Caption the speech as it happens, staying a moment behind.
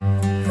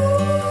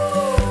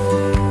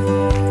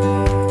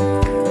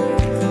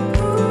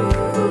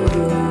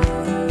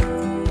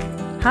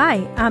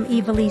I'm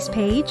Evilise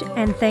Page,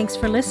 and thanks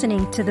for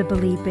listening to the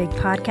Believe Big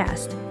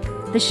podcast,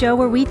 the show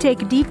where we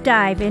take a deep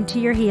dive into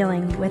your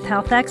healing with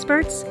health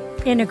experts,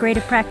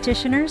 integrative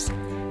practitioners,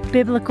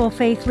 biblical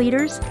faith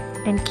leaders,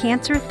 and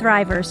cancer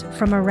thrivers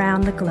from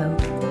around the globe.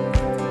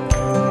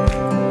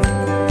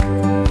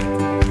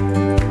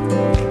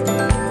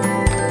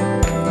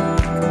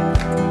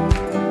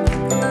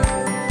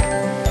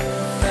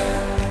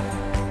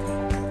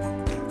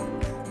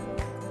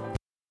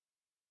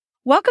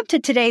 Welcome to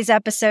today's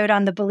episode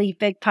on the Believe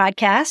Big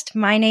podcast.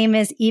 My name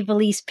is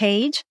Evilise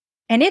Page,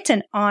 and it's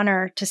an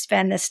honor to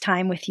spend this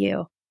time with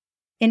you.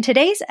 In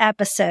today's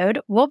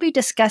episode, we'll be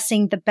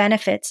discussing the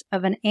benefits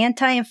of an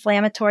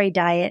anti-inflammatory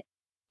diet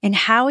and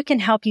how it can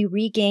help you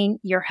regain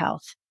your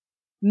health.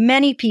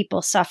 Many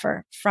people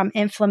suffer from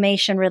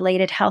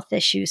inflammation-related health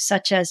issues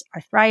such as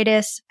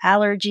arthritis,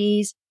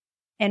 allergies,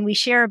 and we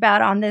share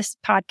about on this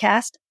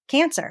podcast,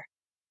 cancer.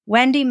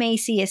 Wendy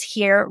Massey is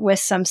here with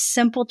some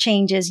simple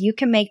changes you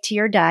can make to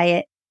your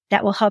diet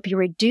that will help you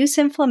reduce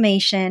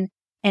inflammation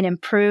and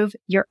improve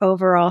your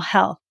overall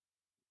health.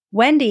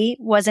 Wendy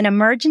was an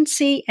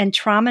emergency and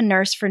trauma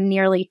nurse for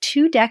nearly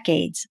 2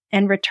 decades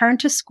and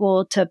returned to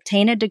school to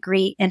obtain a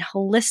degree in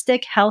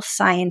holistic health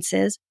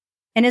sciences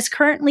and is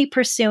currently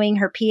pursuing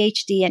her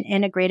PhD in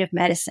integrative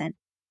medicine.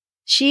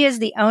 She is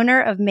the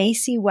owner of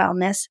Massey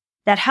Wellness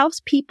that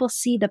helps people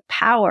see the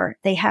power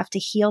they have to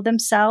heal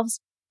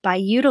themselves by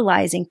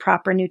utilizing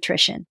proper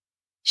nutrition.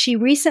 She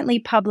recently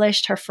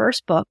published her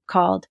first book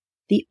called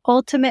The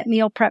Ultimate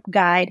Meal Prep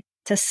Guide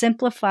to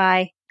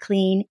Simplify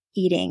Clean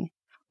Eating.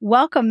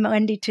 Welcome,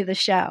 Wendy, to the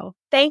show.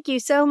 Thank you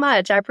so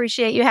much. I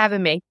appreciate you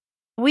having me.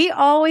 We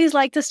always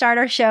like to start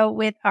our show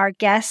with our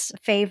guest's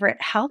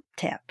favorite health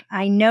tip.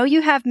 I know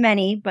you have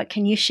many, but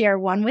can you share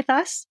one with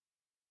us?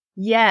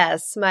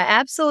 Yes, my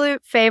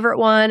absolute favorite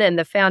one and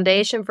the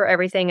foundation for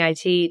everything I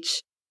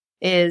teach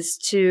is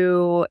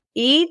to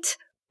eat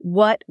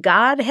what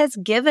God has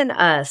given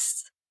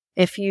us.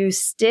 If you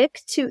stick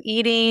to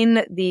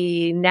eating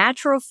the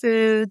natural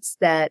foods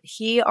that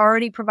He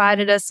already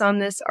provided us on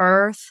this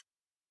earth,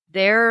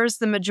 there's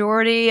the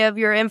majority of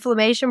your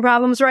inflammation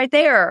problems right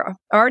there,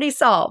 already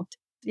solved.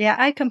 Yeah,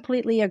 I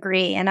completely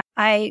agree. And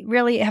I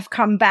really have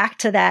come back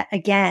to that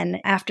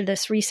again after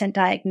this recent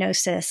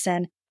diagnosis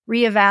and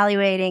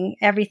reevaluating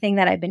everything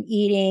that I've been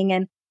eating.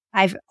 And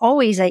I've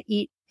always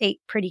ate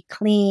pretty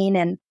clean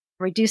and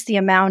reduce the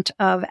amount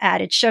of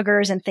added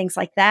sugars and things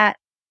like that,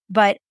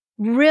 but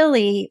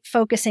really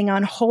focusing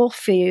on whole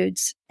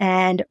foods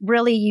and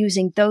really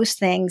using those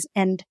things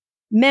and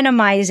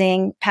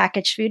minimizing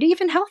packaged food,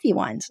 even healthy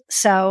ones.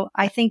 So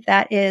I think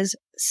that is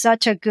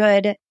such a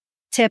good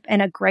tip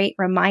and a great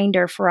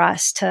reminder for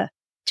us to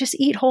just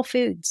eat whole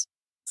foods.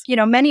 You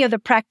know, many of the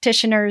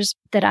practitioners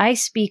that I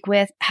speak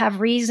with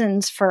have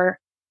reasons for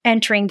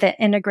entering the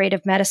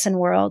integrative medicine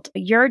world.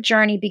 Your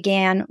journey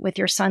began with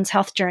your son's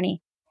health journey.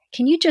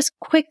 Can you just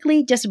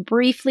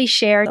briefly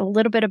share a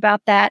little bit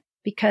about that?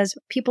 Because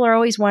people are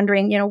always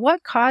wondering,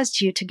 what caused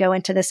you to go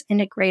into this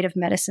integrative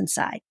medicine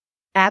side?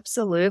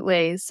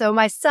 Absolutely. So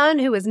my son,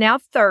 who is now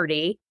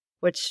 30,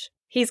 which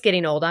he's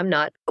getting old, I'm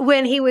not,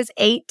 when he was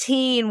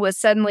 18, was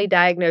suddenly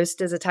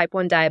diagnosed as a type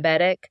 1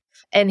 diabetic.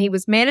 And he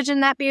was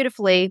managing that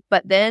beautifully,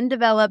 but then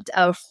developed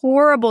a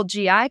horrible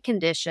GI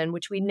condition,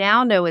 which we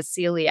now know as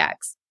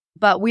celiacs.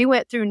 But we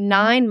went through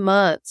 9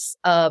 months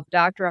of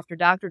doctor after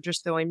doctor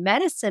just throwing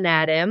medicine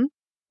at him.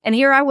 And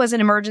here I was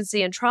an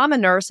emergency and trauma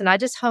nurse, and I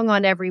just hung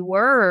on every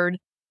word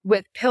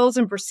with pills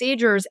and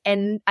procedures.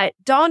 And it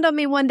dawned on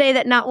me one day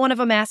that not one of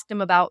them asked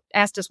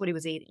us what he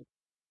was eating.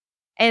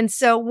 And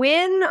so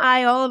when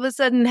I all of a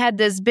sudden had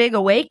this big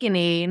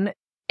awakening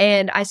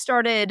and I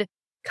started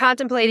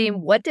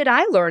contemplating, what did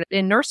I learn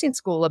in nursing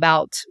school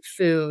about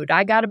food?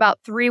 I got about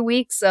 3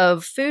 weeks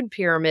of food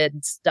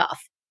pyramid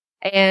stuff.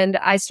 And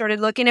I started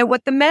looking at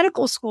what the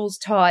medical schools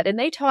taught, and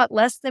they taught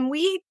less than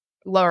we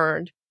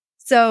learned.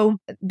 So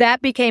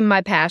that became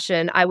my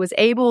passion. I was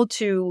able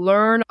to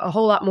learn a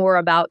whole lot more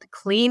about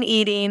clean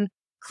eating,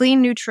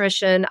 clean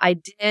nutrition. I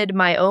did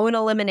my own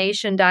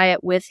elimination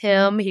diet with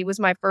him. He was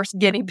my first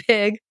guinea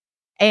pig.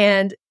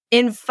 And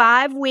in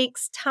 5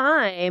 weeks'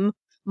 time,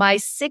 my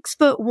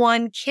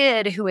 6'1"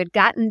 kid who had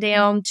gotten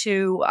down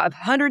to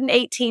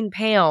 118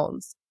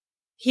 pounds,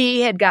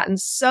 he had gotten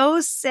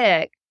so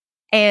sick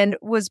and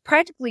was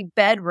practically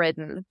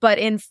bedridden. But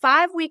in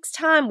 5 weeks'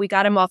 time, we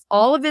got him off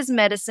all of his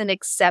medicine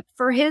except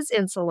for his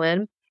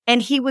insulin, and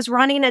he was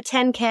running a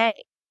 10K.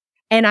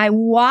 And I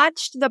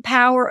watched the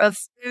power of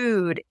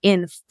food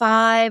in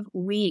 5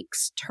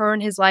 weeks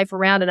turn his life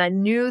around. And I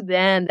knew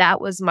then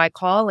that was my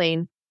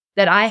calling,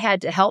 that I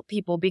had to help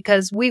people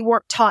because we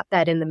weren't taught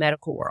that in the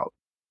medical world.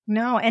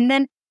 No. And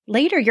then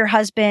later, your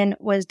husband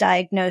was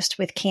diagnosed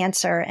with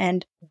cancer.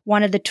 And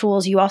one of the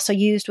tools you also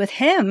used with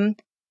him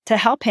to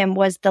help him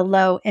was the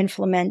low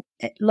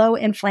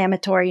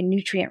inflammatory,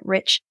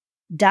 nutrient-rich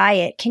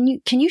diet.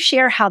 Can you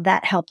share how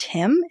that helped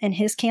him in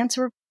his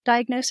cancer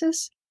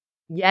diagnosis?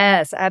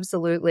 Yes,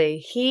 absolutely.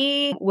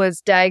 He was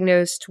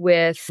diagnosed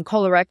with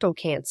colorectal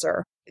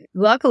cancer.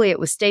 Luckily, it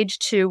was stage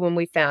 2 when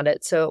we found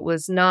it, so it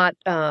was not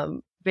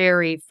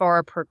very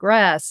far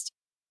progressed.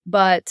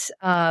 But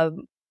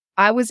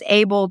I was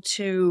able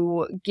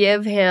to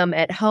give him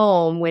at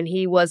home when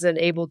he wasn't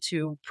able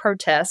to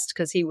protest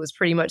because he was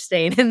pretty much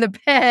staying in the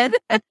bed.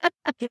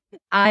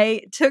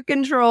 I took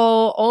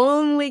control,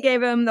 only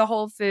gave him the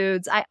whole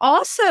foods. I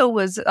also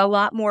was a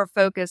lot more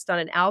focused on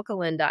an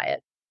alkaline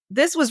diet.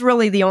 This was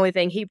really the only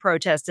thing he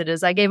protested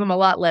is I gave him a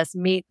lot less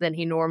meat than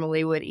he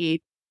normally would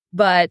eat.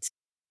 But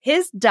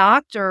his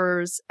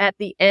doctors, at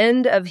the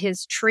end of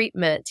his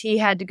treatment, he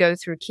had to go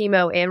through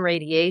chemo and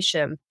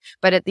radiation.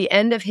 But at the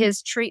end of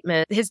his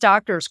treatment, his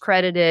doctors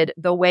credited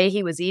the way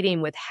he was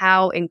eating with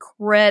how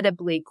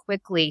incredibly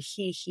quickly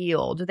he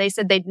healed. They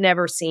said they'd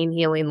never seen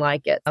healing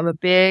like it. I'm a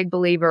big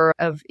believer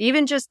of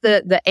even just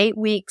the 8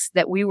 weeks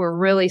that we were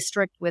really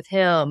strict with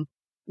him,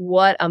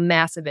 what a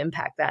massive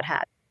impact that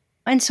had.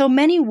 And so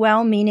many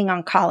well-meaning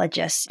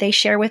oncologists, they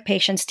share with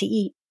patients to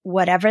eat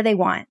whatever they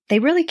want. They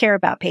really care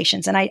about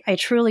patients. And I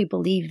truly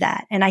believe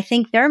that. And I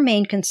think their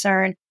main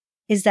concern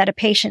is that a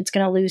patient's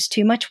going to lose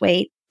too much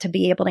weight to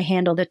be able to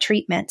handle the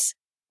treatments.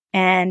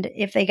 And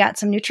if they got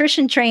some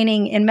nutrition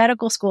training in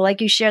medical school,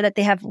 like you share that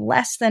they have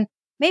less than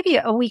maybe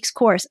a week's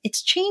course,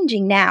 it's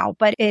changing now,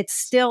 but it's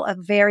still a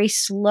very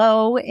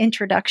slow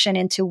introduction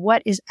into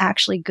what is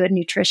actually good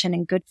nutrition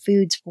and good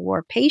foods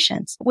for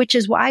patients, which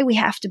is why we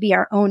have to be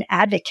our own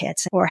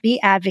advocates or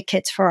be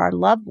advocates for our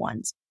loved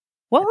ones.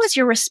 What was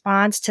your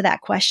response to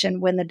that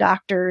question when the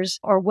doctors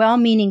or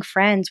well-meaning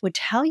friends would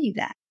tell you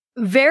that?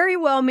 Very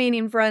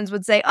well-meaning friends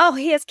would say, oh,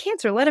 he has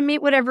cancer. Let him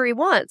eat whatever he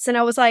wants. And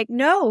I was like,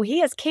 no, he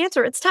has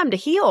cancer. It's time to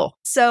heal.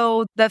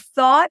 So the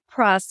thought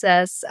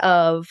process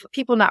of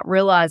people not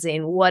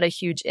realizing what a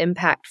huge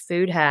impact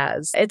food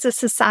has, it's a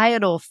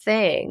societal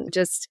thing.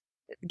 Just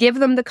give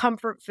them the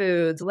comfort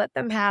foods, let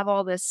them have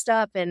all this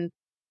stuff. And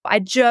I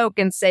joke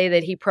and say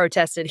that he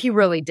protested. He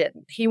really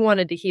didn't. He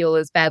wanted to heal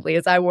as badly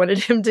as I wanted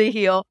him to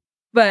heal.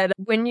 But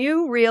when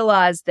you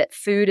realize that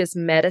food is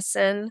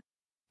medicine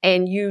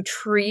and you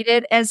treat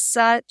it as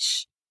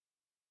such,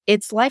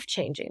 it's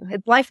life-changing.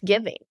 It's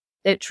life-giving.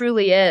 It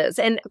truly is.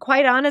 And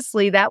quite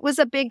honestly, that was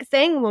a big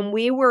thing when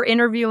we were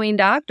interviewing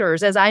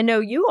doctors, as I know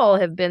you all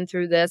have been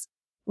through this.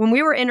 When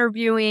we were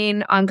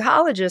interviewing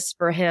oncologists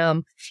for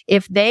him,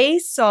 if they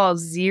saw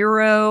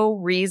zero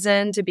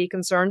reason to be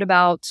concerned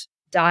about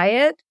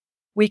diet,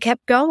 we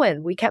kept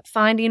going. We kept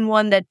finding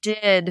one that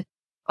did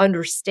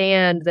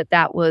understand that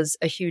that was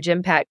a huge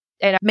impact,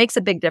 and it makes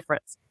a big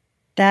difference.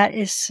 That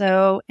is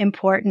so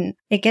important.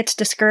 It gets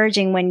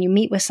discouraging when you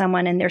meet with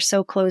someone and they're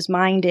so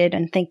closed-minded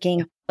and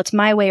thinking, it's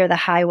my way or the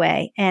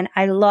highway. And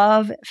I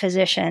love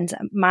physicians.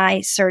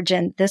 My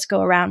surgeon this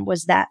go around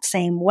was that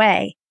same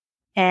way.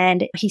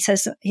 And he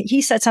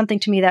said something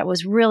to me that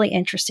was really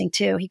interesting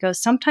too. He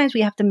goes, sometimes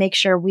we have to make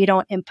sure we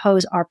don't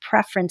impose our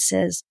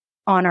preferences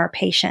on our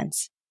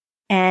patients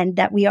and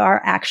that we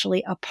are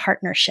actually a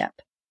partnership.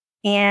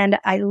 And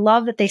I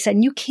love that they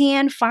said, you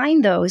can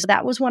find those.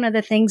 That was one of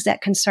the things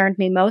that concerned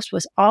me most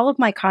was all of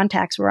my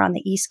contacts were on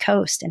the East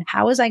Coast. And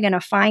how was I going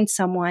to find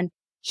someone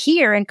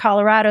here in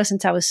Colorado,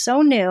 since I was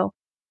so new,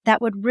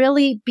 that would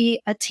really be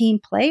a team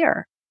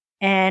player?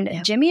 And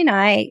Jimmy and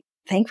I,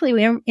 thankfully,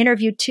 we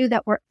interviewed two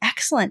that were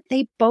excellent.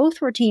 They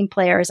both were team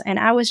players. And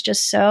I was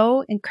just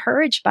so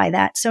encouraged by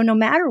that. So no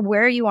matter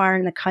where you are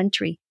in the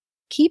country,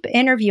 keep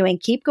interviewing,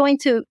 keep going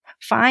to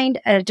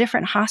find a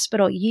different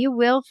hospital. You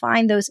will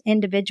find those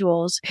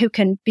individuals who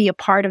can be a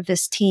part of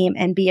this team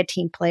and be a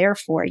team player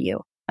for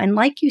you. And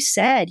like you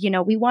said,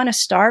 we want to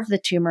starve the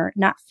tumor,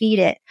 not feed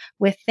it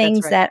with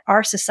things that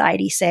our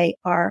society say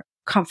are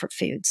comfort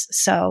foods.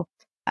 So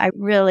I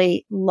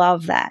really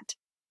love that.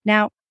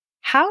 Now,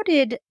 how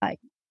did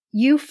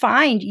you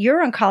find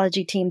your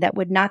oncology team that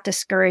would not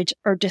discourage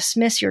or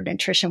dismiss your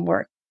nutrition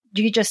work?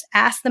 Do you just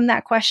ask them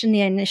that question in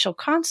the initial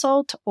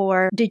consult,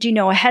 or did you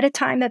know ahead of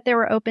time that they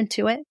were open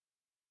to it?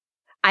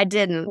 I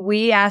didn't.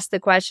 We asked the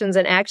questions,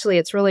 and actually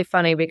it's really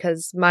funny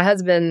because my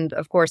husband,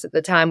 of course, at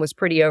the time was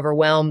pretty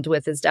overwhelmed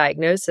with his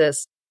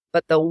diagnosis.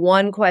 But the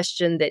one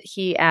question that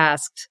he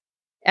asked,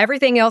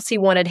 everything else he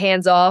wanted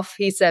hands off.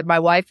 He said, my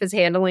wife is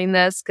handling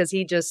this because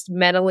he just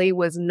mentally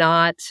was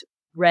not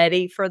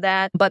ready for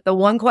that. But the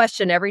one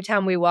question every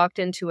time we walked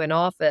into an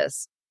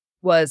office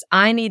was,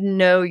 I need to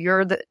know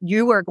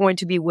you are going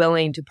to be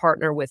willing to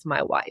partner with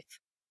my wife.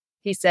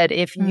 He said,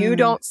 if you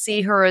don't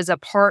see her as a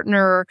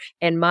partner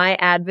and my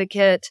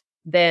advocate,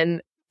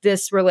 then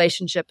this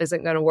relationship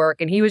isn't going to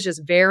work. And he was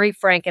just very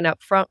frank and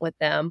upfront with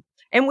them.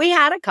 And we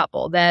had a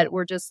couple that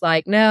were just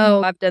like,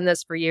 no, I've done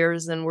this for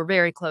years and we're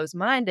very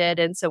close-minded.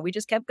 And so we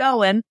just kept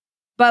going.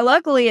 But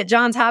luckily at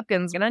Johns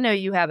Hopkins, and I know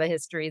you have a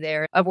history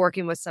there of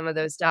working with some of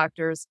those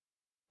doctors,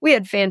 we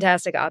had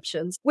fantastic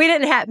options. We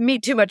didn't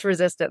meet too much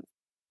resistance.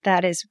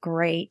 That is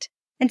great.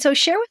 And so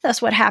share with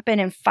us what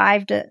happened in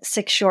 5 to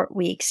 6 short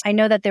weeks. I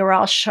know that they were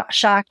all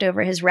shocked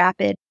over his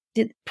rapid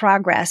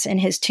progress and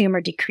his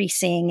tumor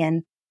decreasing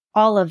and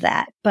all of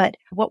that. But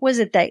what was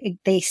it that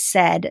they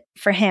said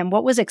for him?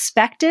 What was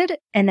expected?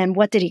 And then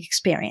what did he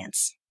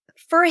experience?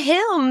 For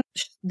him,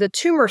 the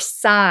tumor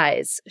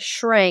size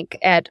shrank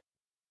at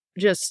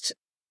just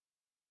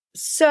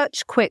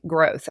such quick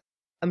growth.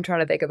 I'm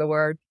trying to think of the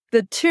word.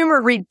 The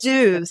tumor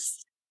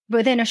reduced.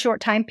 Within a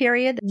short time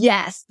period?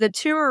 Yes, the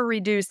tumor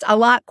reduced a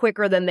lot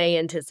quicker than they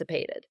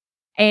anticipated.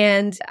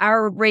 And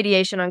our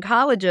radiation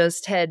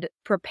oncologist had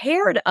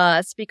prepared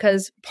us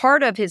because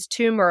part of his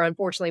tumor,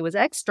 unfortunately, was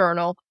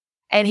external.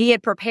 And he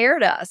had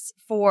prepared us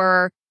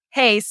for,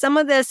 hey, some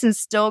of this is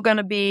still going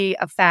to be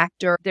a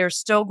factor. There's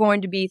still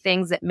going to be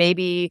things that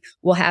maybe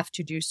we'll have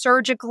to do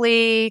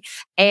surgically.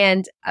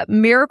 And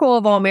miracle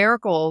of all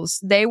miracles,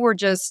 they were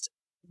just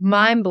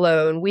mind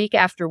blown week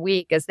after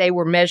week as they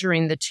were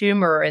measuring the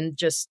tumor. And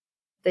just,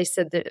 they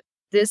said that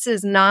this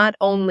is not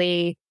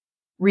only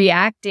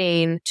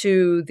reacting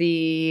to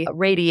the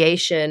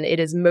radiation,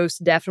 it is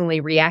most definitely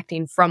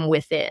reacting from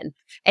within.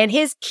 And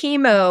his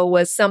chemo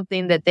was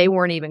something that they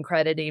weren't even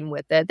crediting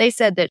with it. They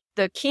said that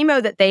the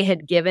chemo that they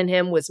had given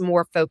him was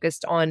more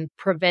focused on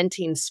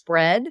preventing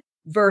spread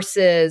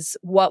versus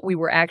what we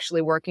were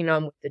actually working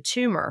on with the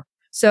tumor.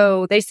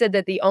 So they said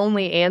that the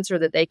only answer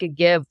that they could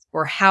give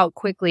for how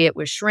quickly it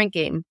was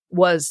shrinking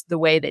was the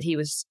way that he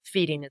was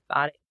feeding his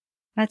body.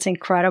 That's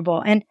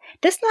incredible. And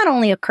this not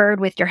only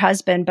occurred with your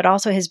husband, but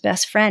also his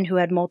best friend who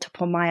had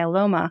multiple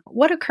myeloma.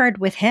 What occurred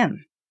with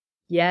him?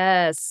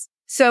 Yes.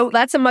 So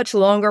that's a much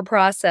longer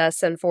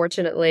process,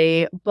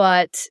 unfortunately,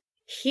 but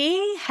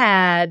he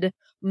had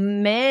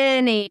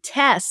many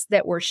tests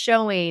that were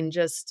showing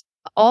just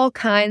all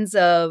kinds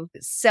of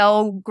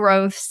cell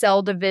growth,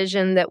 cell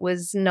division that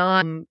was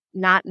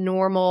not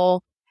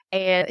normal.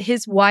 And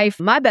his wife,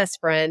 my best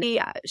friend,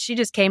 she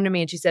just came to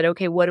me and she said,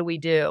 okay, what do we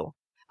do?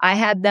 I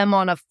had them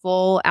on a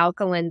full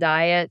alkaline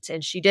diet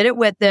and she did it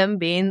with them,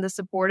 being the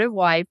supportive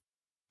wife.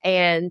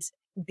 And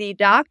the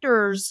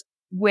doctors,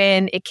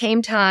 when it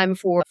came time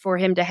for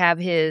him to have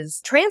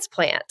his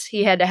transplant,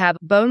 he had to have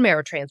a bone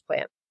marrow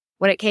transplant.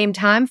 When it came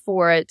time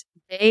for it,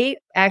 they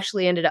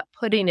actually ended up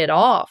putting it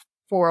off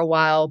for a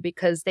while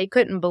because they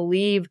couldn't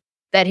believe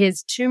that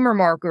his tumor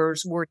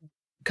markers were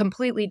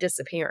completely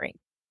disappearing.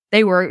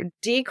 They were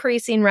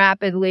decreasing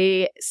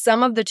rapidly.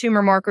 Some of the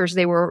tumor markers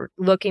they were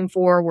looking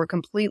for were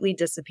completely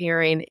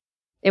disappearing.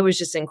 It was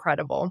just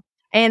incredible.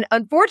 And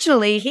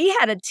unfortunately, he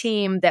had a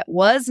team that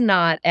was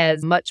not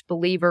as much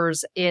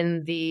believers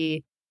in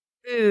the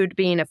food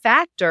being a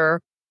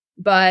factor.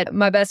 But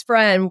my best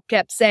friend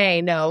kept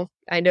saying, no,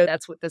 I know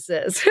that's what this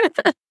is.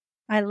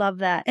 I love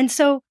that. And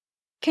so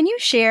can you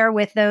share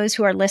with those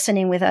who are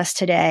listening with us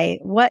today,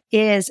 what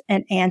is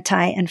an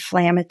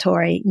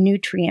anti-inflammatory,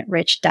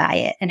 nutrient-rich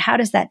diet, and how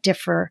does that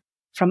differ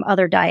from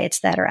other diets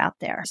that are out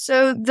there?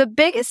 So the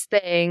biggest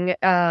thing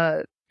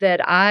that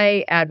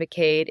I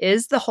advocate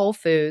is the whole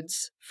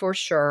foods, for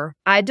sure.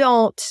 I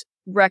don't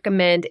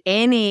recommend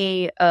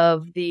any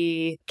of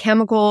the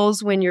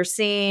chemicals when you're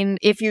seeing,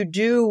 if you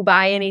do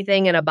buy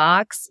anything in a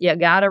box, you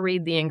gotta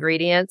read the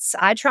ingredients.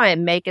 I try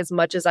and make as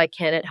much as I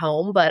can at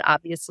home, but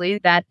obviously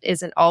that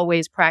isn't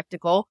always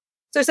practical.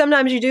 So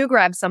sometimes you do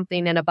grab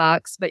something in a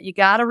box, but you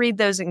gotta read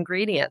those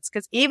ingredients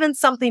because even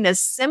something as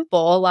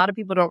simple, a lot of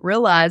people don't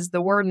realize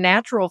the word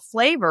natural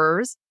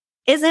flavors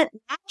isn't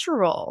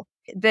natural.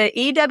 The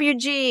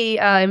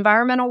EWG,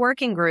 Environmental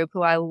Working Group,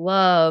 who I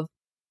love,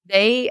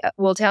 they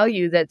will tell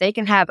you that they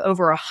can have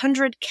over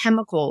 100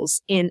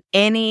 chemicals in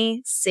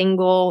any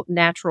single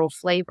natural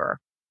flavor.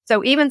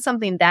 So even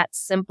something that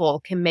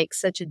simple can make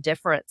such a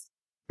difference.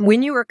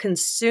 When you are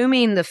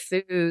consuming the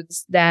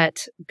foods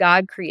that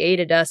God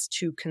created us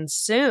to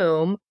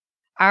consume,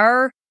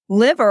 our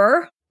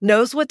liver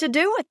knows what to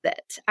do with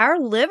it. Our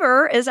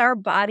liver is our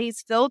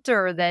body's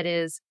filter that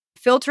is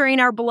filtering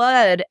our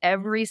blood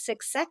every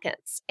 6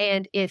 seconds.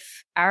 And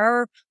if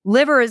our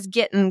liver is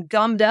getting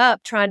gummed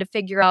up trying to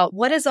figure out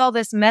what is all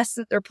this mess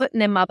that they're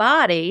putting in my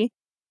body,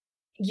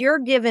 you're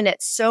giving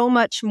it so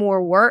much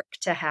more work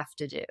to have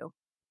to do.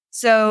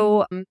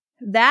 So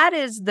that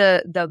is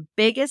the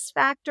biggest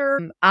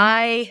factor.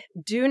 I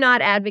do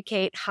not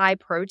advocate high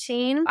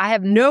protein. I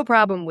have no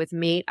problem with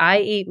meat. I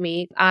eat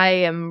meat. I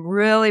am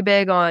really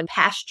big on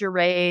pasture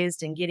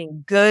raised and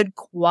getting good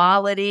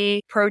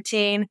quality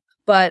protein.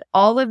 But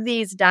all of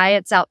these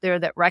diets out there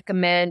that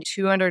recommend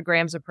 200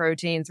 grams of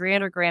protein,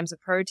 300 grams of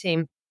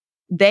protein,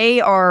 they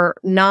are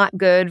not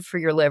good for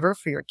your liver,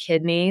 for your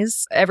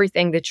kidneys,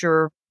 everything that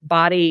your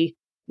body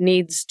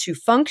needs to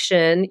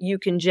function. You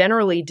can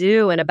generally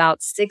do in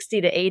about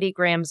 60 to 80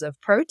 grams of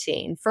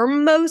protein for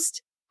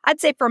most, I'd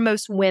say for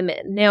most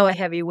women. Now, a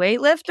heavy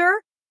weightlifter,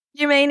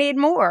 you may need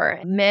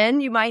more.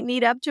 Men, you might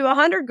need up to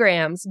 100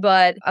 grams,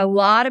 but a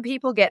lot of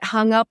people get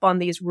hung up on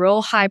these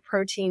real high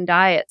protein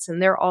diets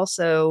and they're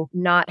also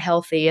not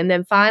healthy. And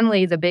then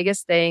finally, the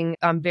biggest thing,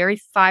 I'm very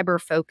fiber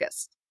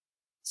focused.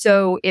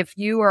 So if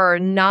you are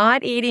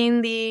not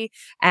eating the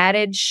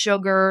added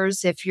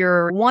sugars, if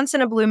you're once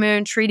in a blue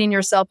moon treating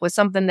yourself with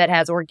something that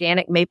has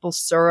organic maple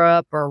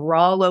syrup or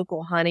raw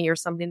local honey or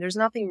something, there's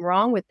nothing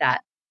wrong with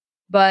that.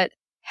 But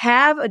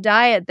have a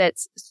diet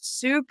that's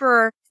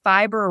super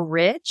fiber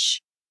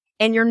rich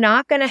and you're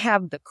not going to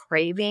have the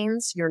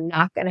cravings. You're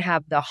not going to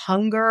have the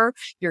hunger.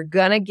 You're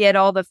going to get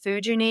all the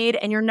food you need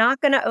and you're not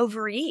going to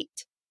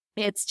overeat.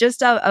 It's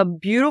just a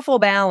beautiful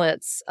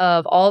balance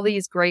of all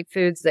these great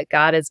foods that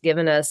God has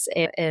given us,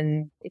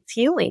 and it's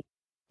healing.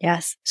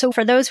 Yes. So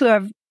for those who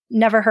have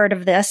never heard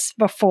of this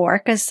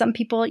before, because some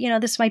people,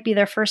 this might be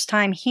their first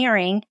time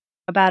hearing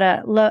about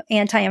a low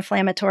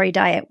anti-inflammatory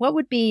diet, what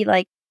would be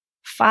like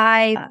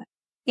 5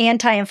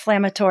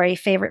 anti-inflammatory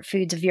favorite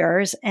foods of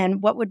yours?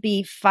 And what would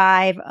be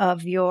 5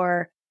 of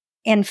your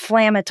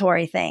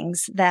inflammatory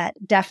things that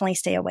definitely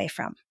stay away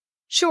from?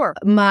 Sure.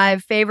 My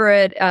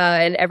favorite,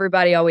 and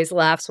everybody always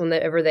laughs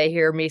whenever they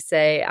hear me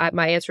say,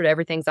 my answer to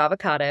everything's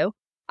avocado.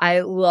 I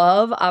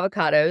love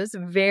avocados,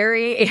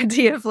 very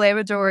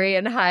anti-inflammatory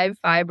and high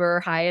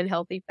fiber, high in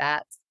healthy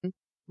fats.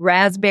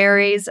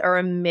 Raspberries are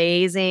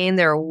amazing.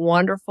 They're a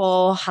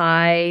wonderful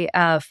high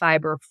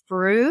fiber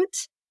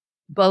fruit.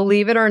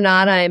 Believe it or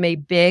not, I am a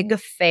big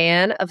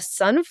fan of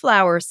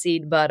sunflower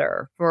seed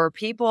butter for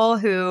people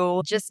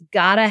who just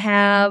gotta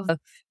have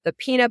the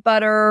peanut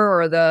butter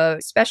or the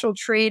special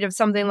treat of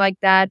something like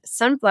that.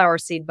 Sunflower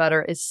seed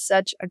butter is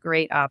such a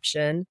great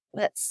option.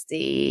 Let's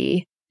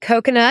see.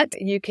 Coconut.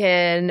 You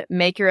can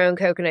make your own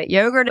coconut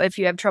yogurt if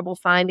you have trouble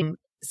finding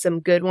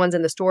some good ones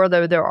in the store,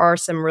 though there are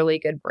some really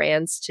good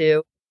brands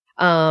too.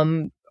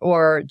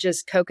 Or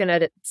just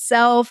coconut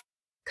itself.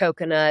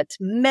 Coconut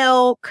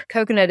milk.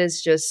 Coconut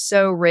is just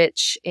so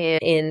rich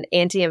in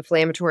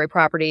anti-inflammatory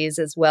properties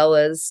as well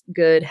as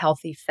good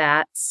healthy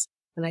fats.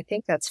 And I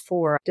think that's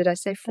 4. Did I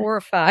say 4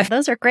 or 5?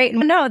 Those are great.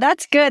 No,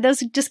 that's good.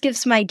 Those just give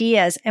some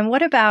ideas. And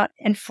what about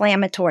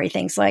inflammatory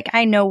things? Like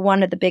I know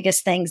one of the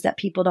biggest things that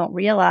people don't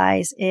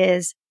realize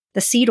is the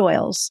seed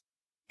oils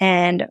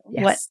and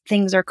what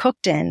things are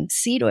cooked in.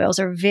 Seed oils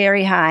are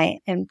very high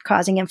in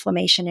causing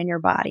inflammation in your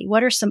body.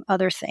 What are some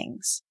other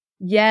things?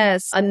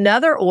 Yes.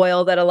 Another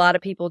oil that a lot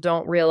of people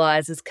don't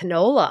realize is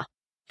canola.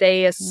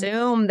 They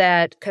assume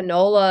that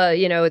canola,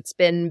 it's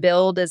been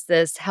billed as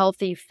this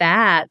healthy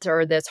fat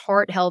or this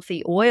heart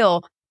healthy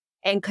oil.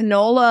 And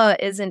canola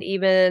isn't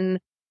even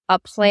a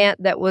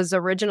plant that was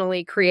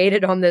originally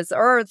created on this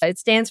earth. It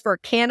stands for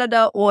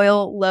Canada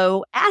oil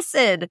low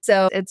acid.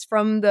 So it's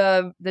from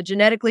the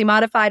genetically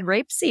modified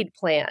rapeseed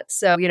plant.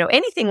 So,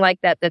 anything like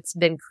that that's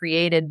been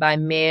created by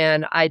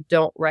man, I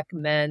don't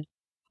recommend.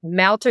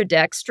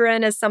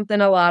 Maltodextrin is something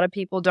a lot of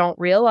people don't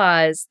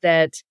realize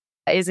that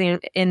is an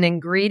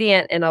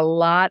ingredient in a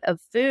lot of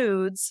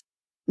foods.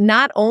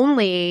 Not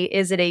only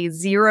is it a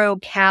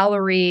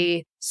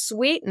 0-calorie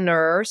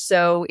sweetener,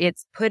 so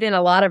it's put in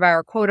a lot of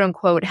our quote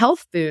unquote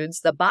health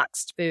foods, the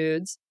boxed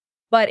foods,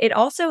 but it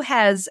also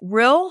has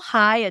real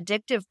high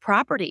addictive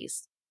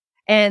properties.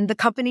 And the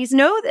companies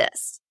know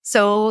this.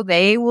 So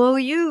they will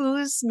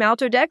use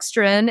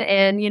maltodextrin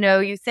and,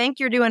 you think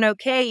you're doing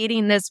okay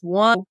eating this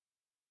one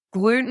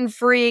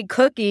gluten-free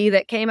cookie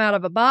that came out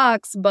of a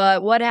box,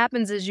 but what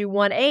happens is you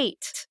want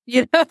 8.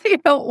 You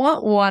don't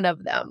want one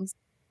of them.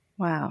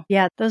 Wow.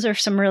 Yeah, those are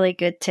some really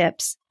good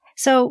tips.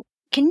 So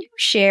can you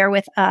share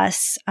with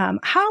us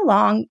how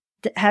long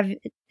have,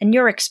 in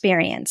your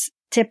experience,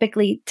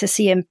 typically to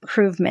see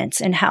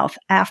improvements in health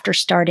after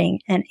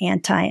starting an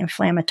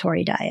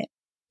anti-inflammatory diet?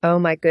 Oh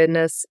my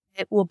goodness.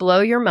 It will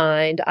blow your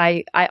mind.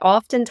 I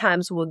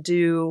oftentimes will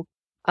do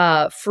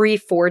free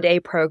 4-day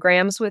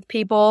programs with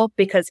people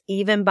because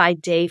even by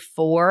day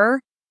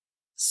 4,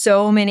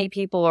 so many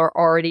people are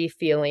already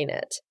feeling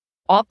it.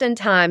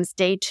 Oftentimes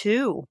day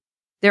 2,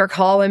 they're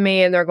calling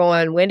me and they're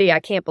going, Wendy,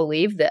 I can't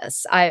believe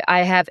this.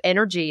 I have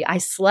energy. I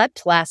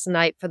slept last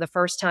night for the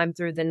first time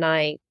through the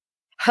night.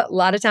 A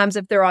lot of times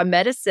if they're on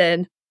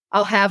medicine,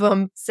 I'll have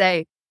them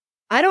say,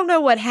 I don't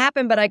know what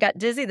happened, but I got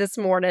dizzy this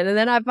morning. And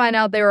then I find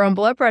out they were on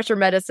blood pressure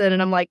medicine.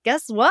 And I'm like,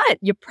 guess what?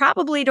 You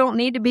probably don't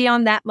need to be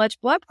on that much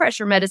blood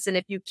pressure medicine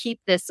if you keep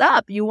this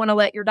up. You want to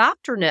let your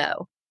doctor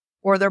know.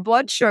 Or their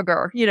blood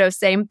sugar,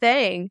 same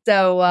thing.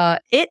 So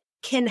it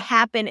can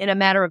happen in a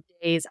matter of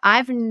days.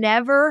 I've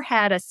never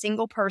had a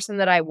single person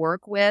that I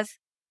work with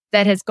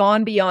that has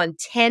gone beyond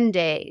 10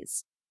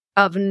 days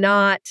of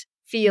not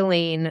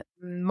feeling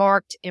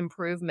marked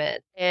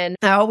improvement. And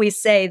I always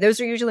say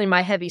those are usually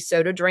my heavy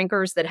soda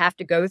drinkers that have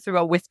to go through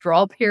a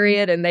withdrawal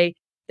period and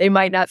they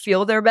might not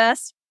feel their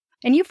best.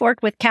 And you've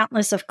worked with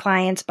countless of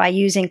clients by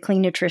using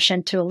clean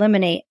nutrition to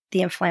eliminate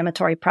the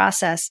inflammatory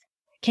process.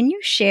 Can you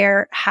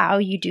share how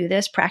you do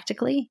this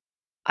practically?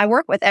 I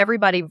work with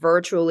everybody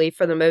virtually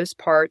for the most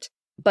part,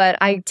 but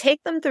I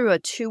take them through a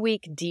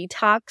 2-week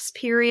detox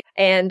period.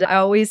 And I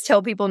always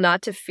tell people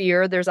not to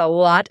fear. There's a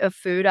lot of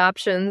food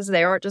options.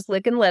 They aren't just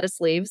licking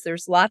lettuce leaves.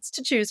 There's lots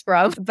to choose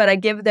from, but I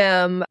give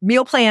them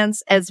meal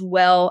plans as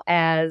well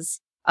as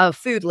a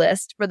food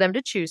list for them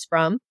to choose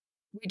from.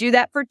 We do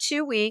that for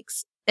 2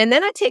 weeks. And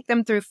then I take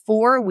them through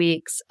 4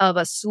 weeks of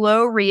a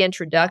slow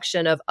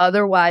reintroduction of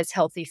otherwise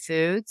healthy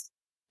foods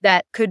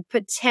that could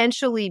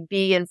potentially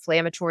be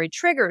inflammatory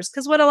triggers.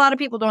 Because what a lot of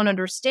people don't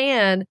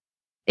understand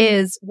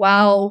is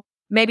while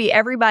maybe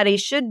everybody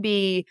should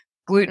be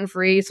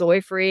gluten-free,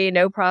 soy-free,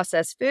 no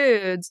processed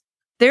foods,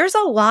 there's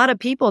a lot of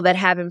people that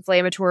have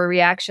inflammatory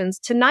reactions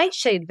to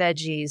nightshade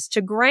veggies,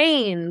 to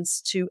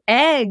grains, to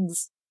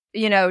eggs.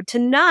 to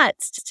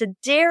nuts, to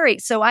dairy.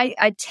 So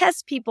I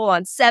test people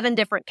on 7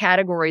 different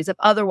categories of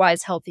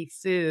otherwise healthy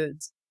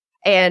foods.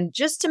 And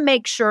just to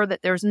make sure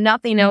that there's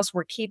nothing else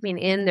we're keeping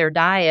in their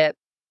diet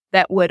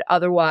that would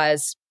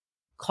otherwise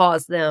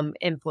cause them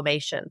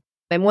inflammation.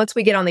 And once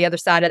we get on the other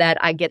side of that,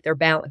 I get their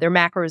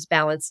macros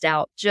balanced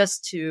out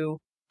just to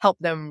help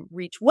them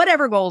reach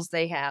whatever goals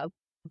they have.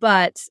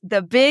 But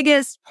the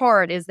biggest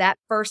part is that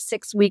first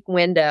 6-week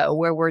window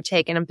where we're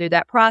taking them through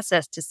that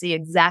process to see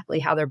exactly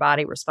how their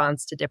body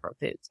responds to different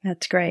foods.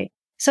 That's great.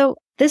 So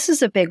this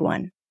is a big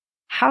one.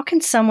 How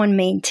can someone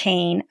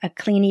maintain a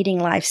clean eating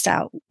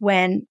lifestyle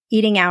when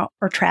eating out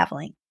or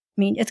traveling?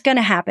 I mean, it's going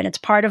to happen. It's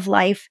part of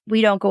life.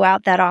 We don't go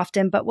out that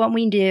often, but when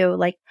we do,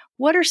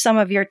 what are some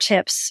of your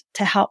tips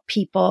to help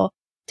people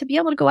to be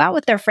able to go out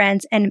with their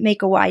friends and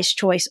make a wise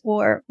choice?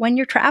 Or when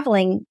you're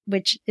traveling,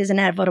 which is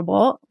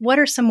inevitable, what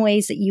are some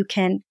ways that you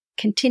can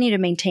continue to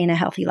maintain a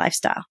healthy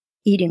lifestyle,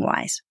 eating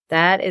wise?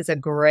 That is a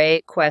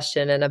great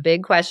question and a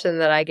big question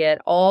that I get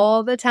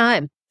all the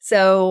time.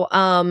 So,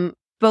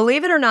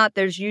 believe it or not,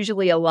 there's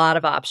usually a lot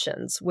of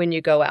options when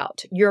you go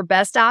out. Your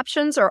best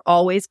options are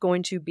always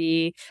going to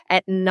be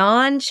at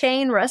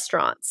non-chain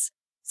restaurants.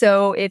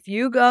 So if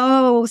you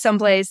go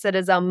someplace that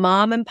is a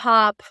mom and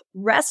pop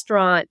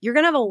restaurant, you're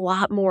going to have a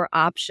lot more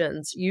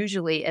options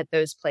usually at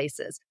those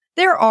places.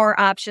 There are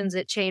options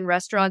at chain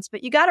restaurants,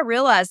 but you got to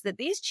realize that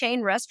these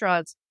chain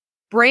restaurants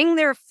bring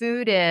their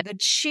food in the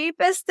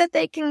cheapest that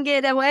they can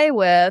get away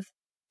with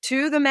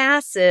to the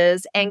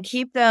masses and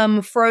keep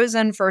them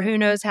frozen for who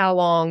knows how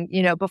long,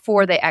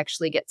 before they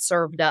actually get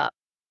served up.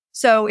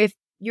 So if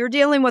you're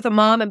dealing with a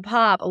mom and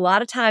pop, a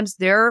lot of times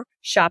they're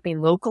shopping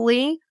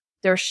locally.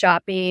 They're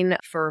shopping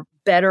for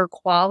better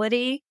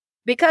quality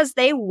because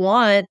they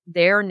want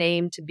their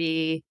name to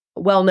be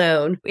well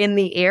known in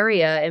the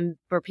area and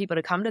for people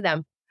to come to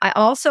them. I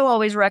also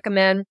always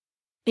recommend,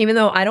 even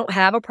though I don't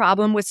have a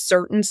problem with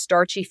certain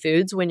starchy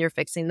foods when you're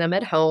fixing them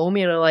at home,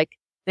 like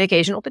the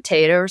occasional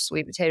potato or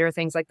sweet potato or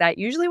things like that.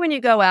 Usually when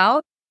you go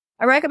out,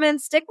 I recommend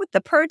stick with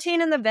the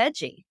protein and the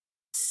veggie.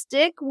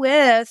 Stick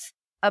with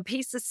a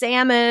piece of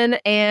salmon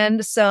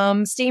and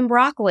some steamed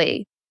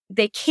broccoli.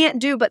 They can't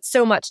do but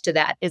so much to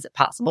that. Is it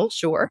possible?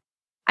 Sure.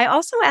 I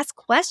also ask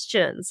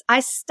questions.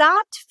 I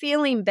stopped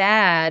feeling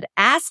bad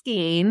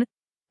asking,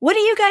 what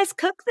do you guys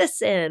cook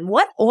this in?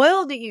 What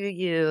oil do you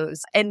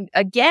use? And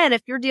again,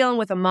 if you're dealing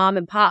with a mom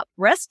and pop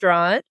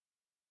restaurant,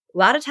 a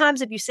lot of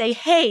times if you say,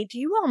 hey, do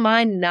you all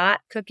mind not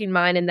cooking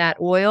mine in that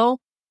oil?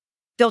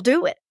 They'll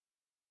do it.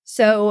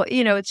 So,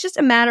 it's just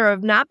a matter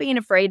of not being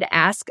afraid to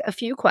ask a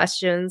few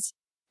questions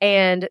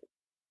and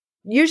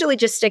usually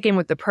just sticking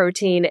with the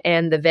protein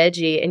and the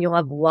veggie, and you'll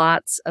have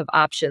lots of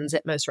options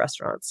at most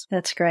restaurants.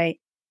 That's great.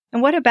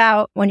 And what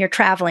about when you're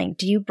traveling?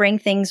 Do you bring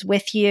things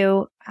with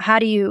you? How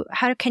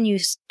can you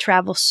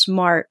travel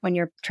smart when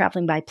you're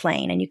traveling by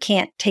plane and you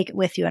can't take it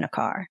with you in a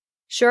car?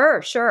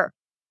 Sure.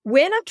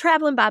 When I'm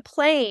traveling by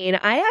plane,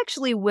 I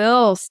actually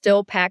will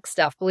still pack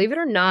stuff. Believe it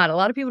or not, a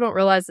lot of people don't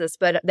realize this,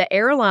 but the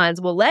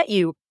airlines will let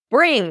you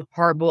bring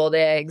hard-boiled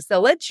eggs.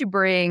 They'll let you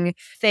bring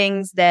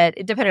things that,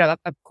 depending on,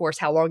 of course,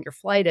 how long your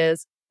flight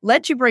is,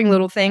 let you bring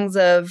little things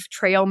of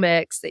trail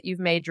mix that you've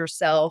made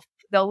yourself.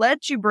 They'll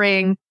let you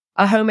bring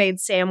a homemade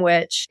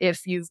sandwich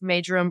if you've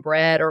made your own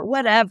bread or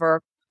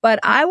whatever.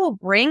 But I will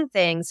bring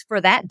things for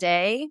that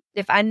day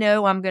if I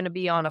know I'm going to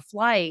be on a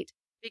flight,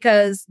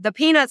 because the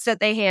peanuts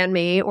that they hand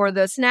me or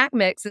the snack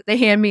mix that they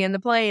hand me in the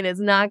plane is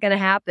not going to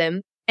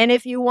happen. And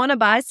if you want to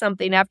buy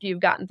something after you've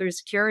gotten through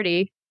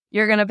security,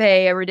 you're going to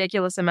pay a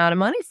ridiculous amount of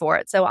money for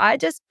it. So I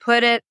just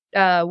put it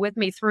with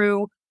me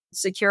through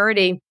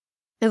security.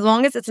 As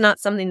long as it's not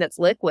something that's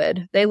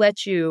liquid, they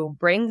let you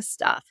bring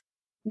stuff.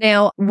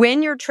 Now,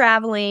 when you're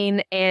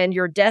traveling and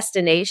your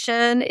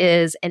destination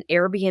is an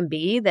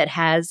Airbnb that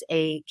has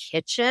a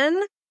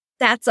kitchen,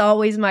 that's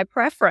always my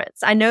preference.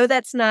 I know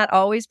that's not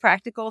always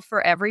practical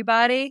for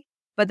everybody,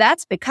 but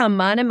that's become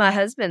mine and my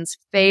husband's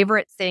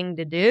favorite thing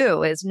to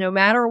do. Is no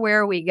matter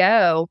where we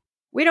go,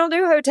 we don't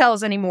do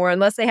hotels anymore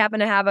unless they happen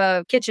to have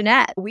a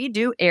kitchenette. We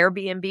do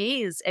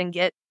Airbnbs and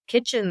get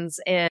kitchens,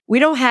 and we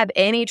don't have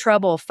any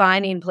trouble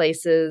finding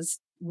places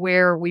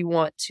where we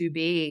want to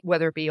be,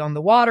 whether it be on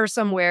the water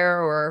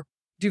somewhere or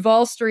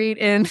Duval Street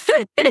in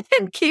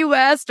Key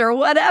West or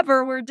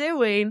whatever we're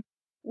doing.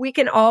 We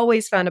can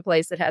always find a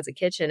place that has a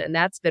kitchen, and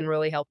that's been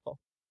really helpful.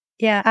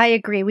 Yeah, I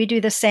agree. We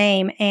do the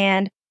same.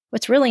 And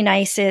what's really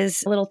nice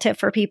is a little tip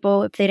for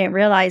people if they didn't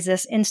realize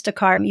this: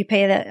 Instacart, you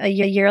pay a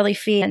yearly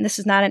fee. And this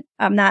is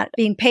I'm not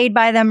being paid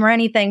by them or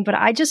anything, but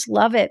I just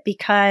love it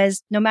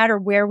because no matter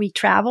where we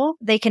travel,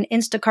 they can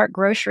Instacart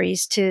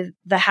groceries to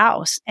the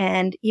house.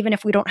 And even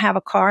if we don't have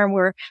a car and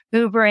we're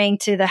Ubering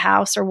to the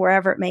house or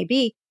wherever it may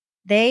be,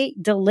 they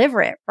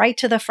deliver it right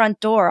to the front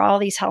door. All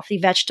these healthy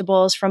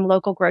vegetables from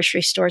local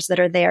grocery stores that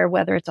are there,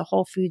 whether it's a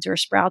Whole Foods or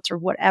Sprouts or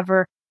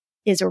whatever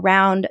is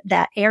around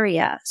that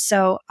area.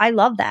 So I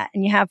love that.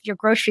 And you have your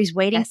groceries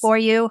waiting for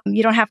you.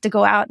 You don't have to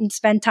go out and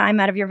spend time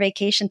out of your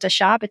vacation to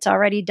shop. It's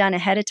already done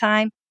ahead of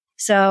time.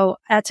 So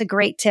that's a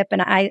great tip.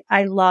 And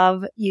I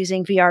love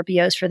using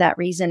VRBOs for that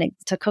reason,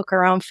 to cook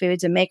our own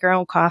foods and make our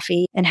own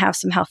coffee and have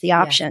some healthy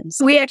options.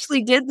 We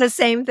actually did the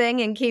same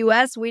thing in Key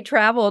West. We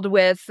traveled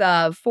with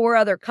 4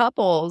 other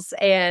couples,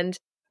 and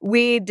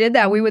we did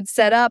that. We would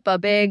set up a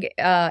big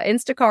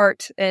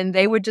Instacart, and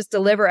they would just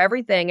deliver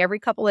everything every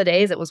couple of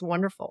days. It was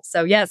wonderful.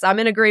 So yes, I'm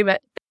in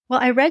agreement. Well,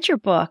 I read your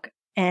book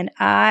and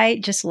I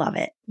just love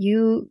it.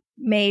 You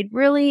made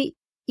really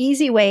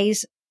easy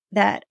ways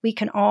that we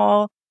can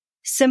all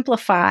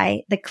simplify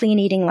the clean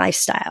eating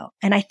lifestyle.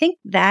 And I think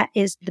that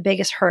is the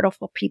biggest hurdle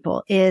for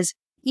people, is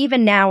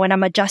even now when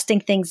I'm adjusting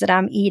things that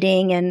I'm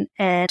eating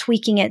and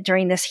tweaking it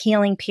during this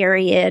healing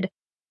period,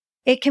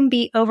 it can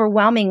be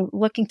overwhelming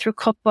looking through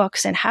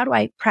cookbooks and how do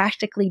I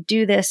practically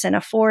do this and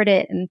afford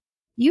it? And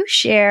you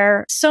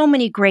share so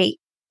many great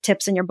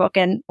tips in your book.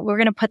 And we're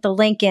going to put the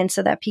link in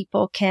so that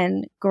people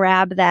can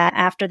grab that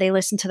after they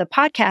listen to the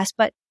podcast.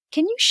 But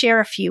can you share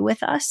a few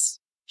with us?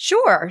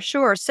 Sure.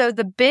 So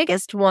the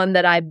biggest one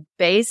that I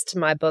based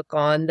my book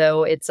on,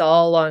 though it's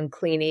all on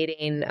clean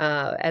eating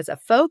as a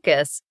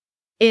focus,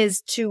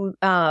 is to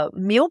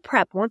meal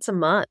prep once a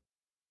month.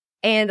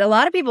 And a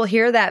lot of people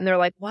hear that and they're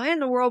like, why in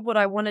the world would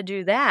I want to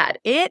do that?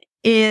 It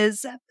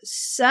is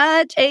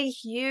such a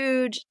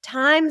huge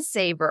time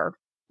saver.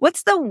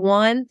 What's the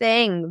one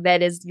thing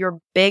that is your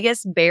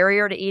biggest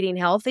barrier to eating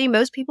healthy?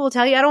 Most people will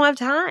tell you, I don't have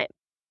time.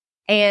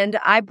 And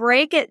I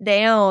break it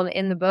down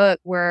in the book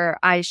where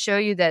I show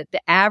you that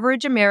the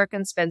average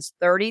American spends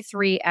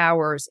 33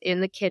 hours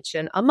in the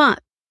kitchen a month.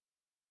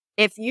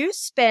 If you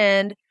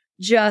spend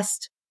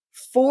just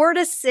 4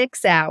 to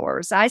 6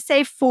 hours, I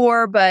say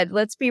 4, but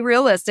let's be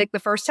realistic. The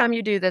first time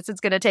you do this,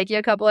 it's going to take you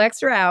a couple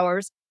extra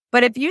hours.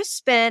 But if you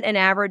spend an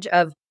average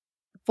of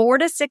 4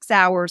 to 6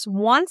 hours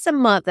once a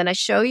month, and I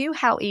show you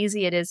how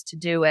easy it is to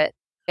do it,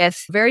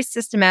 with very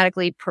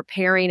systematically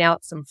preparing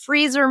out some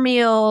freezer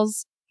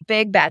meals,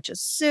 big batch of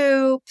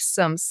soup,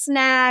 some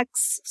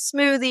snacks,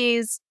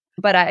 smoothies,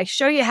 but I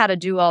show you how to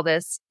do all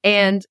this.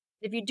 And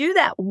if you do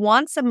that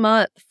once a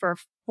month for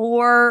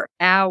 4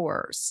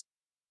 hours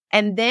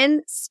and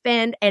then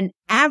spend an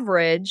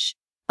average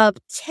of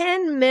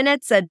 10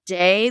 minutes a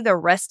day the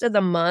rest of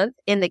the month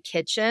in the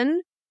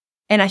kitchen,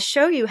 and I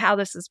show you how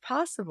this is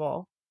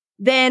possible,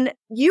 then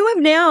you have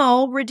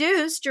now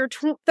reduced your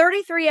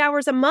 33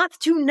 hours a month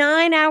to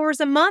 9 hours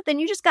a month,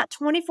 and you just got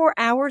 24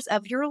 hours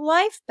of your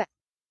life back.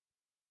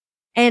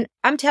 And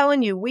I'm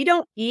telling you, we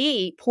don't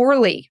eat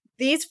poorly.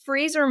 These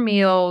freezer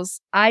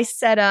meals I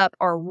set up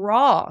are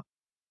raw.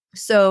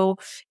 So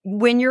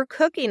when you're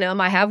cooking them,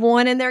 I have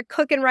one in there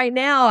cooking right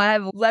now. I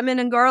have lemon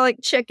and garlic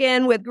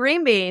chicken with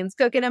green beans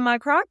cooking in my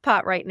crock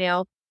pot right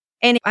now.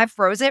 And I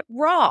froze it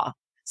raw.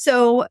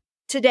 So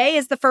today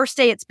is the first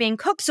day it's being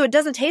cooked. So it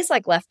doesn't taste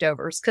like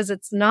leftovers because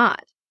it's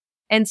not.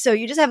 And so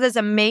you just have this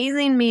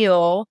amazing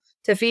meal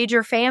to feed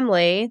your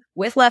family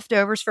with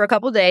leftovers for a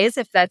couple of days,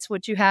 if that's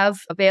what you have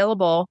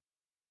available.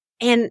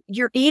 And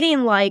you're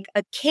eating like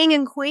a king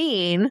and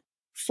queen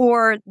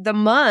for the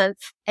month,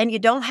 and you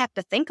don't have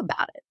to think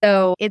about it.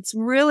 So it's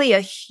really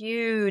a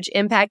huge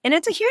impact. And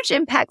it's a huge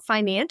impact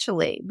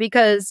financially,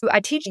 because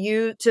I teach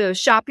you to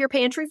shop your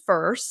pantry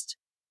first,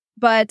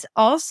 but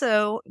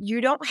also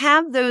you don't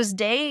have those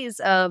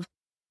days of,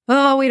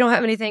 oh, we don't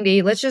have anything to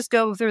eat. Let's just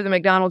go through the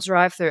McDonald's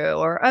drive-thru.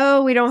 Or,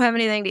 oh, we don't have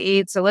anything to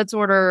eat, so let's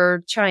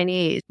order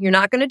Chinese. You're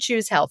not going to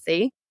choose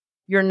healthy.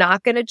 You're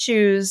not going to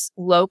choose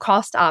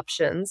low-cost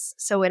options.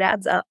 So it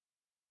adds up.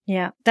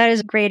 Yeah, that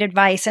is great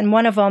advice. And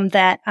one of them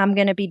that I'm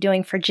going to be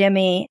doing for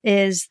Jimmy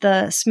is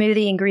the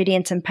smoothie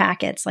ingredients and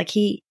packets. Like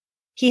he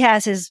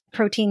has his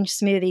protein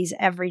smoothies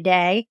every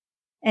day.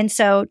 And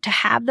so to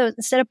have those,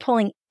 instead of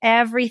pulling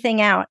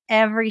everything out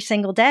every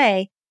single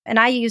day, and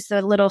I use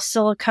the little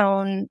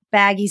silicone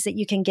baggies that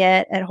you can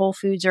get at Whole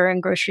Foods or in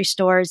grocery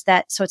stores,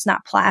 so it's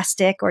not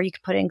plastic, or you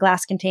can put it in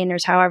glass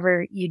containers,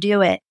 however you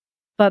do it.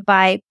 But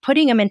by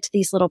putting them into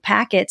these little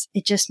packets,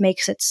 it just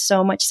makes it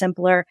so much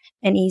simpler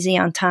and easy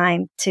on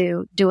time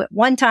to do it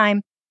one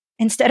time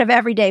instead of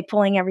every day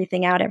pulling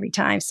everything out every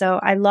time. So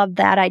I love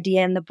that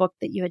idea in the book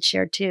that you had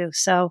shared too.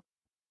 So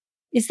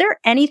is there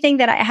anything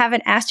that I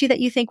haven't asked you that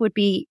you think would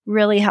be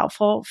really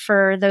helpful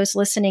for those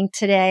listening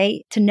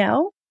today to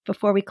know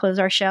before we close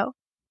our show?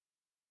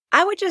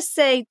 I would just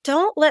say,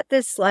 don't let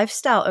this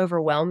lifestyle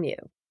overwhelm you.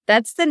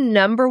 That's the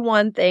number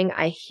one thing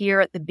I hear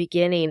at the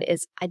beginning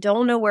is, I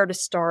don't know where to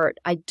start.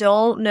 I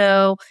don't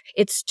know.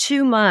 It's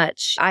too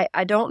much.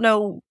 I don't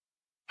know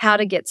how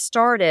to get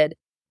started.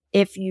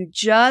 If you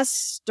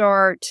just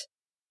start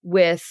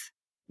with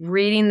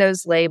reading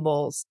those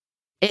labels,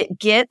 it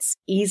gets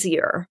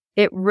easier.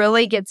 It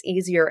really gets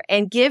easier.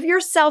 And give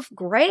yourself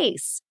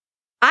grace.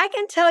 I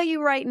can tell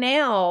you right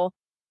now,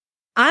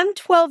 I'm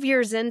 12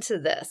 years into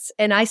this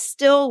and I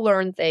still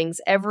learn things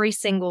every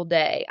single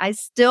day. I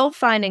still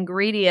find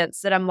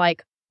ingredients that I'm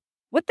like,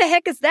 what the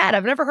heck is that?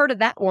 I've never heard of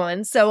that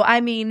one. So,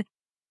 I mean,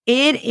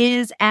 it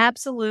is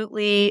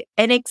absolutely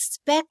an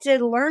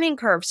expected learning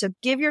curve. So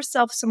give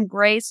yourself some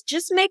grace.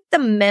 Just make the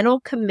mental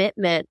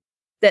commitment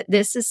that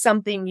this is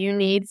something you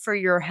need for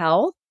your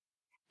health.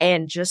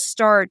 and just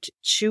start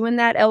chewing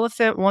that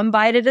elephant one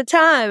bite at a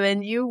time,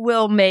 and you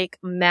will make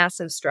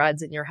massive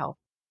strides in your health.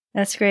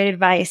 That's great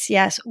advice.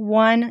 Yes,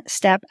 one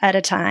step at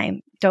a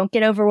time. Don't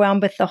get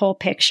overwhelmed with the whole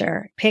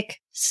picture. Pick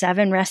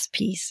 7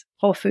 recipes,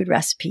 whole food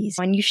recipes.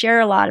 And you share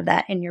a lot of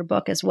that in your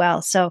book as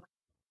well. So,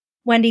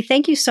 Wendy,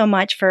 thank you so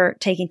much for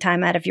taking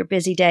time out of your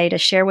busy day to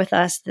share with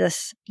us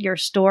your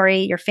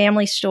story, your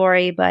family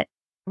story, but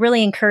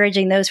really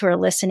encouraging those who are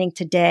listening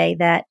today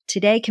that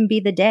today can be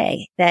the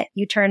day that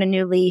you turn a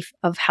new leaf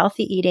of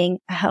healthy eating,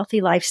 a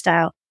healthy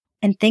lifestyle,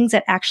 and things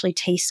that actually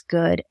taste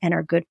good and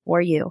are good for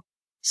you.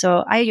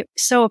 So I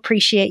so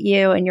appreciate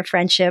you and your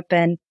friendship,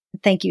 and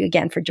thank you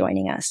again for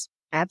joining us.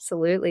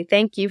 Absolutely.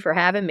 Thank you for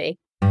having me.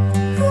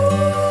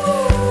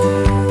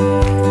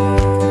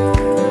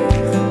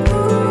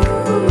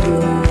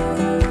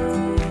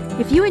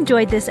 If you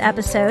enjoyed this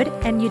episode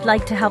and you'd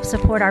like to help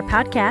support our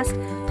podcast,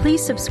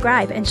 please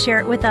subscribe and share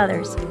it with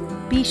others.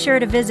 Be sure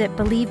to visit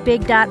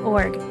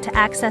believebig.org to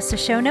access the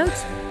show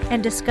notes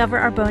and discover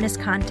our bonus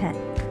content.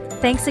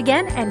 Thanks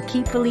again, and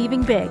keep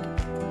believing big.